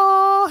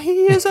 "Oh,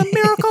 he is a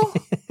miracle"?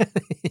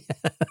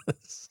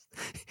 Yes.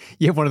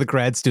 You have one of the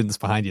grad students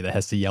behind you that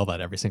has to yell that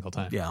every single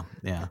time. Yeah.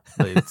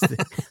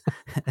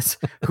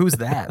 Who's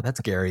that? That's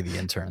Gary, the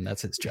intern.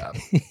 That's his job.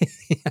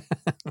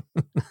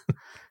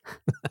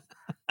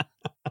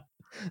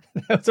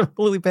 That's a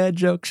really bad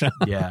joke, Sean.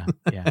 Yeah.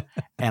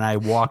 And I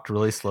walked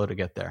really slow to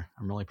get there.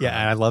 I'm really proud. Yeah,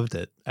 and I loved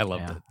it. Thank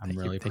I'm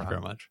really you. Thank you proud.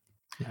 very much.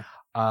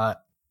 Yeah.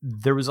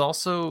 There was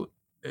also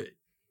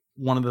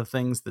one of the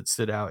things that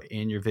stood out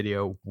in your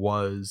video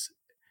was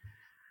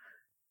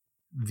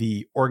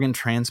the organ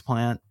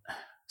transplant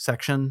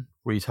section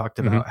where you talked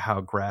about how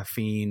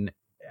graphene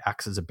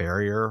acts as a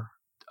barrier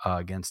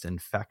against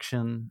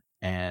infection.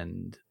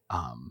 And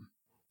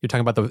you're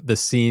talking about the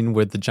scene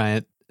with the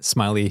giant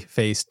smiley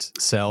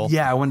faced cell.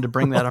 Yeah, I wanted to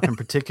bring that up in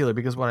particular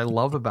because what I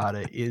love about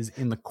it is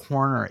in the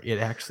corner, it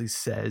actually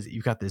says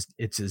you've got this,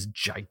 it's this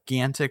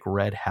gigantic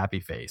red happy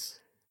face.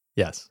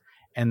 Yes.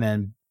 And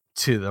then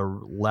to the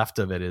left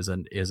of it is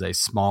a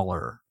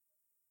smaller,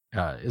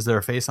 is there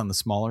a face on the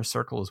smaller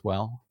circle as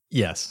well?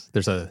 Yes,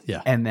 there's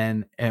yeah.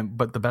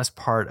 But the best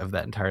part of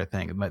that entire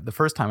thing, the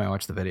first time I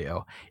watched the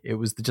video, it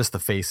was just the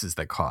faces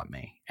that caught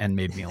me and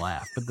made me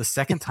laugh. But the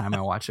second time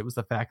I watched it was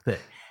the fact that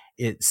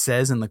it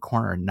says in the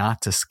corner,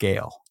 not to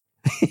scale.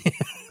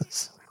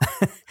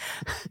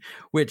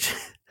 Which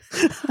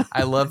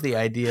I love the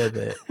idea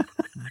that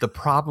the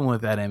problem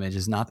with that image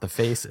is not the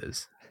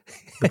faces.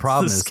 The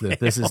problem is that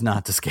this is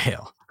not to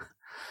scale.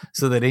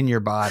 So that in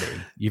your body,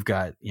 you've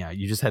got,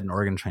 you just had an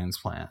organ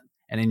transplant.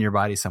 And in your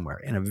body somewhere,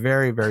 in a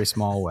very, very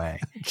small way,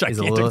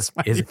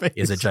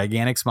 is a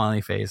gigantic smiley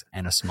face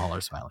and a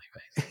smaller smiley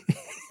face.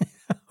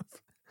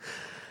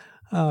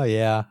 Oh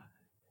yeah,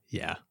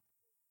 yeah,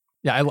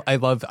 yeah. I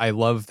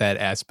love that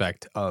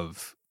aspect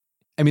of.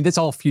 I mean, that's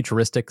all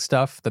futuristic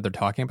stuff that they're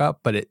talking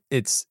about, but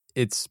it's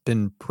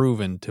been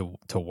proven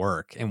to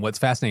work. And what's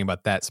fascinating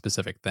about that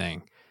specific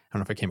thing, I don't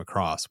know if I came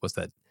across, was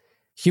that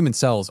human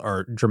cells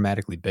are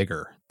dramatically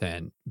bigger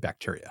than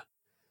bacteria.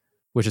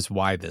 Which is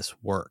why this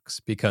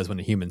works, because when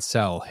a human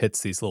cell hits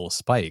these little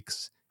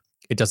spikes,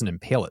 it doesn't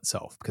impale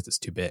itself because it's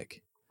too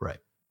big. Right.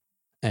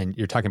 And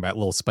you're talking about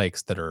little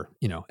spikes that are,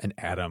 an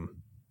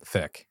atom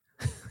thick,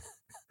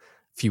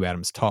 few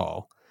atoms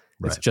tall.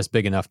 Right. It's just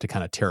big enough to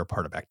kind of tear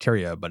apart a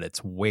bacteria, but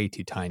it's way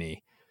too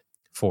tiny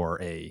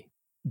for a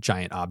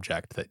giant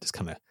object that just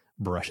kind of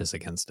brushes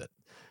against it.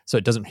 So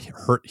it doesn't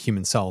hurt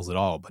human cells at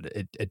all, but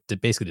it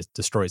basically just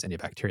destroys any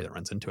bacteria that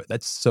runs into it.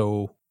 That's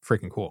so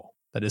freaking cool.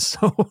 That is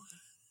so...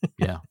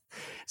 Yeah.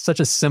 Such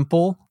a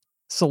simple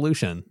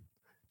solution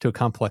to a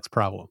complex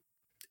problem.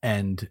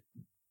 And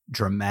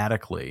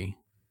dramatically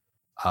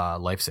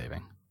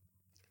life-saving.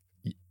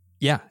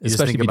 Yeah.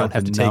 Especially if you don't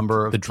have to take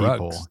the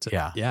drugs.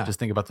 Yeah. Just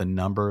think about the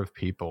number of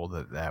people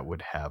that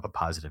would have a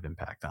positive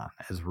impact on.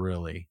 It's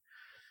really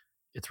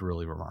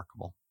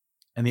remarkable.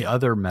 And the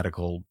other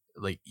medical,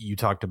 like you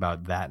talked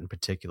about that in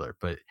particular,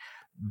 but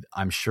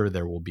I'm sure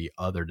there will be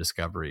other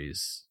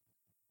discoveries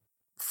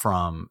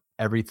from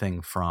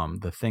everything from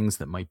the things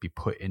that might be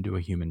put into a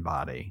human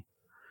body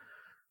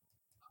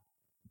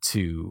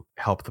to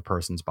help the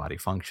person's body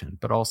function,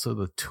 but also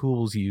the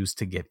tools used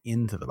to get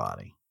into the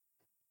body.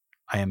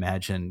 I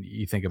imagine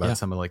you think about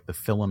some of like the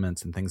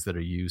filaments and things that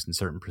are used in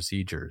certain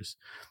procedures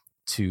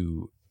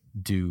to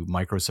do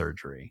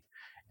microsurgery.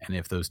 And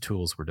if those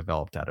tools were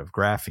developed out of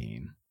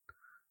graphene,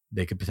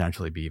 they could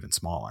potentially be even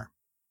smaller.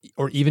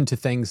 Or even to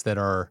things that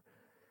are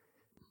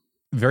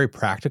very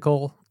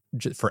practical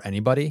for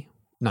anybody.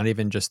 Not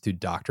even just through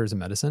doctors and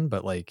medicine,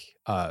 but like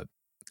I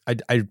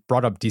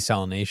brought up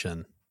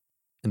desalination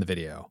in the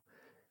video,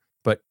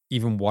 but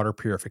even water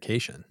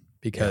purification,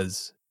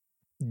 because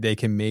they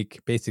can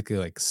make basically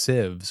like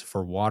sieves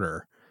for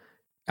water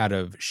out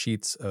of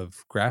sheets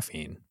of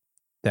graphene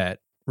that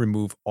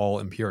remove all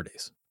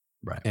impurities.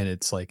 Right. And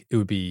it's like, it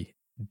would be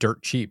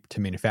dirt cheap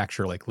to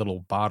manufacture like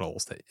little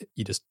bottles that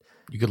you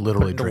could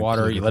literally drink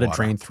water, you let it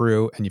drain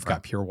through and you've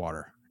got pure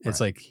water. It's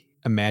like,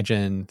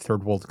 imagine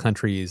third world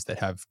countries that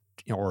have,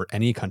 or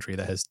any country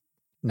that has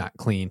not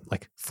clean,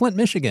 like Flint,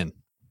 Michigan.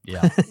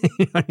 Yeah.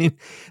 You know what I mean?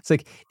 It's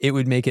like, it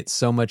would make it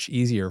so much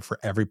easier for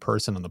every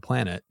person on the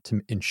planet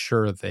to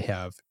ensure that they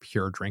have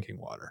pure drinking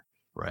water.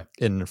 Right.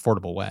 In an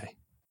affordable way.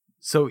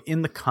 So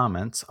in the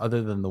comments,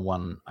 other than the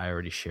one I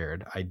already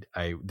shared,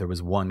 there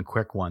was one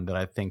quick one that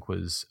I think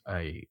was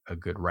a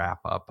good wrap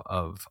up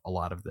of a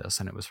lot of this.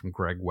 And it was from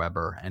Greg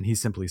Weber. And he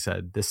simply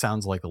said, "This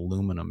sounds like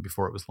aluminum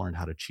before it was learned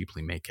how to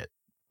cheaply make it."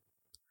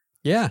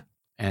 Yeah.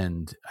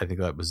 And I think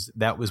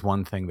that was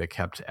one thing that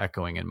kept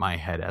echoing in my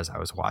head as I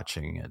was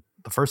watching it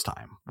the first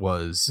time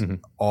was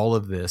all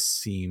of this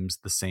seems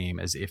the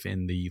same as if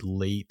in the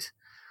late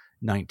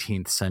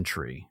 19th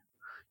century,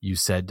 you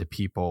said to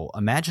people,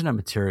 imagine a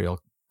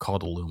material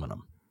called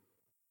aluminum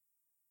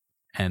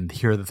and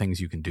here are the things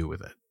you can do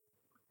with it.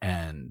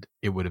 And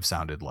it would have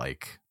sounded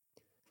like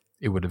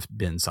it would have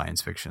been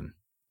science fiction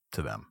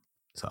to them.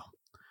 So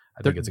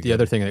I think it's the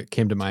other thing that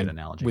came to mind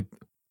analogy. With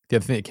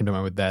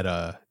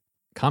that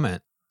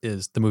comment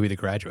is the movie The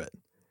Graduate.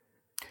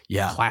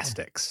 Yeah.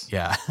 Plastics.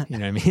 Yeah. You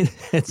know what I mean?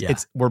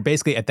 It's we're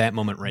basically at that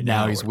moment right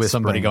now. He's with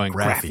somebody going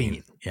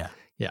graphene. Yeah.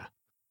 Yeah.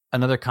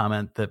 Another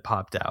comment that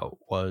popped out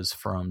was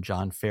from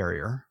John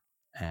Ferrier.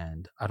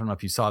 And I don't know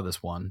if you saw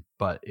this one,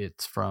 but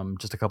it's from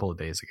just a couple of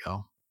days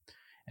ago.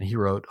 And he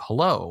wrote,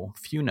 "Hello,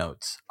 few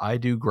notes. I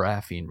do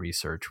graphene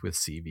research with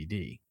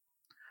CVD.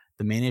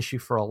 The main issue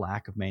for a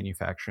lack of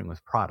manufacturing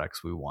with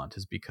products we want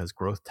is because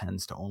growth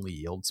tends to only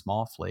yield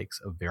small flakes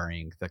of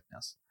varying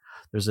thickness.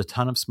 There's a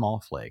ton of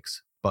small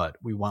flakes, but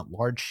we want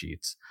large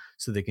sheets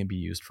so they can be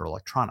used for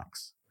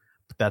electronics.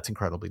 But that's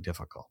incredibly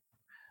difficult.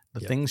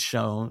 The things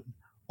shown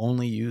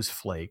only use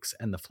flakes,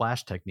 and the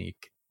flash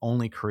technique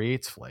only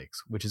creates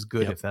flakes, which is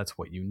good if that's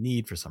what you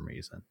need for some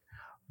reason.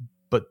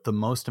 But the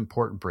most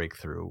important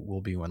breakthrough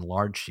will be when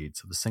large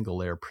sheets of a single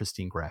layer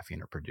pristine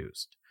graphene are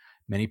produced.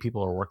 Many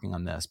people are working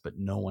on this, but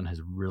no one has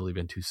really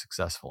been too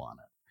successful on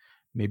it.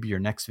 Maybe your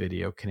next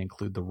video can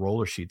include the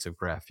roller sheets of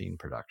graphene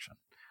production.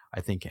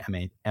 I think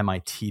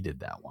MIT did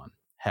that one.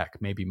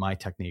 Heck, maybe my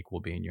technique will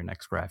be in your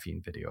next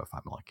graphene video if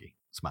I'm lucky.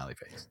 Smiley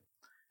face.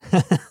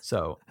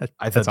 So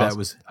I thought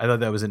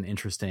that was an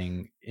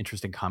interesting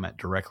comment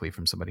directly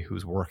from somebody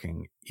who's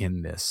working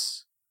in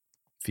this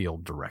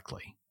field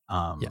directly.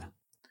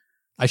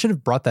 I should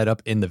have brought that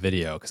up in the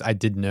video because I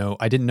didn't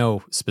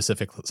know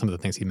specific some of the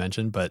things he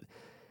mentioned, but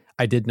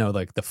I did know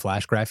like the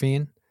flash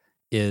graphene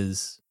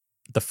is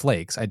the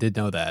flakes. I did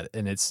know that,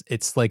 and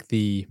it's like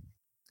the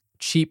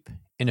cheap,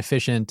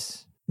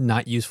 inefficient,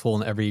 not useful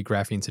in every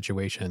graphene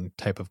situation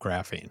type of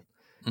graphene.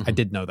 Mm-hmm. I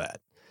did know that,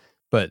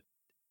 but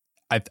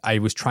I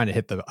was trying to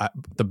hit the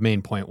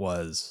main point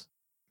was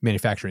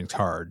manufacturing is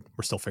hard.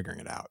 We're still figuring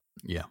it out.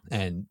 Yeah,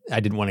 and I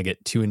didn't want to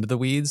get too into the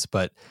weeds,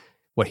 but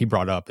what he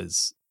brought up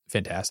is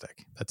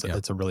fantastic.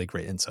 That's a really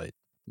great insight.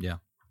 Yeah.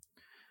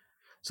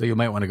 So you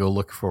might want to go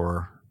look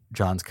for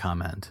John's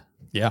comment.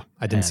 Yeah,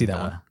 I didn't see that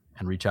one.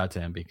 And reach out to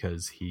him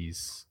because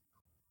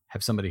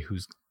have somebody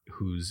who's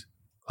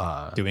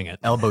doing it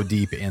elbow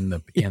deep in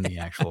the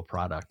actual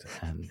product,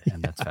 and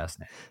that's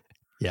fascinating.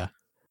 Yeah.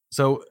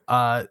 So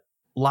a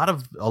lot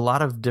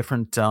of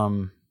different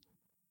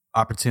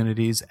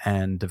opportunities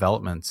and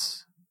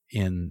developments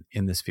in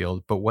this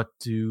field. But what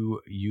do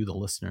you, the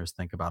listeners,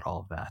 think about all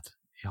of that?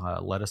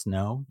 Let us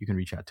know. You can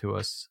reach out to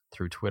us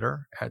through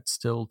Twitter at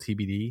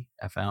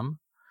StillTBDFM.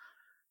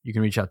 You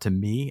can reach out to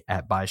me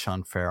at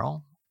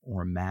 @BySeanFarrell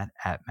or Matt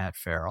at Matt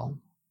Farrell.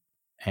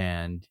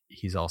 And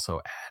he's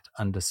also at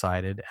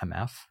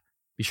UndecidedMF.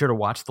 Be sure to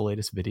watch the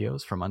latest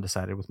videos from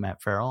Undecided with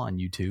Matt Farrell on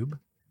YouTube.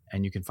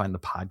 And you can find the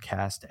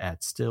podcast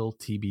at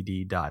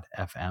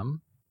stilltbd.fm.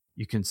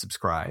 You can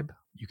subscribe.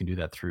 You can do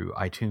that through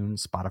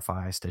iTunes,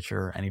 Spotify,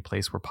 Stitcher, any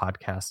place where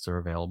podcasts are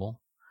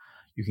available.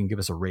 You can give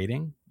us a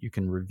rating, you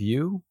can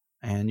review,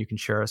 and you can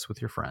share us with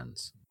your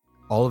friends.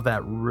 All of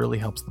that really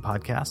helps the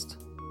podcast.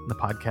 The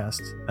podcast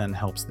then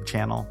helps the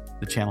channel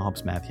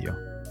helps Matthew,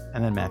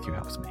 and then Matthew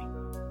helps me.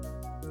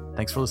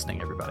 Thanks for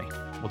listening, everybody.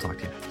 We'll talk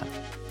to you next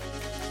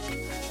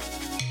time.